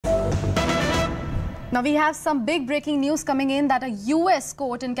Now we have some big breaking news coming in that a US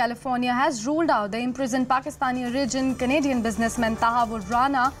court in California has ruled out the imprisoned Pakistani-origin Canadian businessman Tahawwur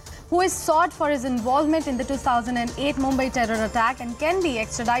Rana, who is sought for his involvement in the 2008 Mumbai terror attack and can be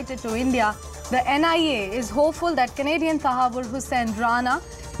extradited to India. The NIA is hopeful that Canadian Tahawwur Hussain Rana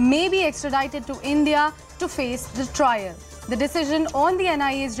may be extradited to India to face the trial. The decision on the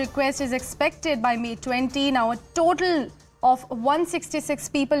NIA's request is expected by May 20. Now a total of 166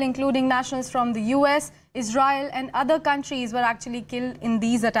 people, including nationals from the US, Israel and other countries, were actually killed in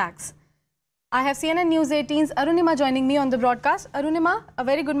these attacks. I have CNN News 18's Arunima joining me on the broadcast. Arunima, a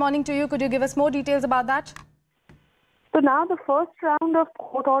very good morning to you. Could you give us more details about that? So now the first round of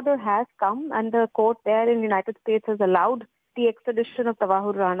court order has come, and the court there in the United States has allowed the extradition of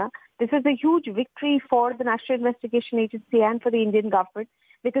Tahawwur Rana. This is a huge victory for the National Investigation Agency and for the Indian government,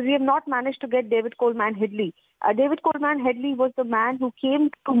 because we have not managed to get David Coleman Headley. David Coleman Headley was the man who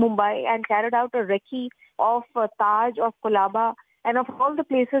came to Mumbai and carried out a recce of Taj, of Kolaba, and of all the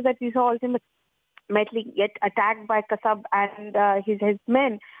places that we saw ultimately get attacked by Kasab and his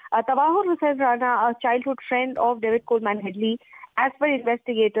men. Tahawwur Hussain Rana, a childhood friend of David Coleman Headley, as per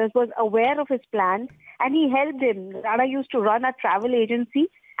investigators, was aware of his plans and he helped him. Rana used to run a travel agency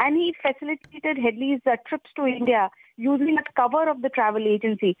and he facilitated Headley's trips to India using the cover of the travel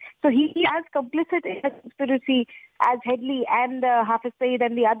agency. So he is complicit in a conspiracy as Headley and Hafiz Saeed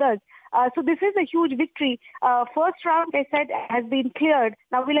and the others. So this is a huge victory. First round, they said, has been cleared.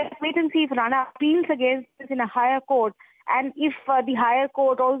 Now we'll have to wait and see if Rana appeals against this in a higher court, and if the higher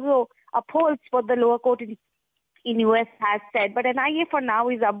court also upholds what the lower court in US has said. But NIA for now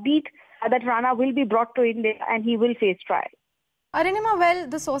is upbeat that Rana will be brought to India and he will face trial. Arunima, well,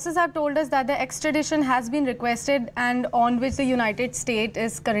 the sources have told us that the extradition has been requested and on which the United States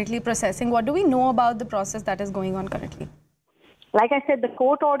is currently processing. What do we know about the process that is going on currently? Like I said, the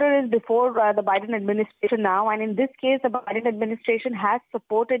court order is before the Biden administration now, and in this case, the Biden administration has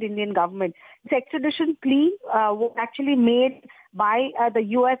supported Indian government. This extradition plea was actually made by the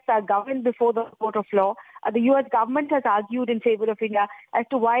U.S. government before the court of law. The U.S. government has argued in favor of India as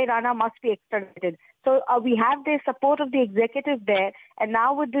to why Rana must be extradited. So we have the support of the executive there, and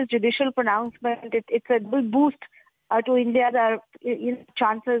now with this judicial pronouncement, it's a big boost to India, the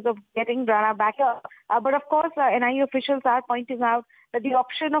chances of getting Rana back here. But of course, NIA officials are pointing out that the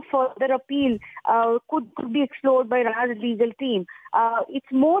option of further appeal could be explored by Rana's legal team. It's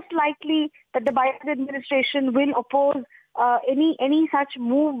most likely that the Biden administration will oppose any such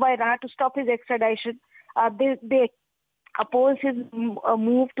move by Rana to stop his extradition. They oppose his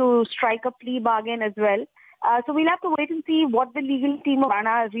move to strike a plea bargain as well. So we'll have to wait and see what the legal team of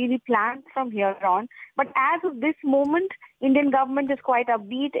Rana really plans from here on. But as of this moment, Indian government is quite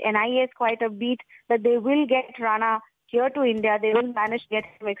upbeat, NIA is quite upbeat that they will get Rana here to India. They will manage to get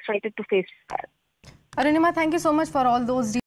him extradited to face trial. Arunima, thank you so much for all those details.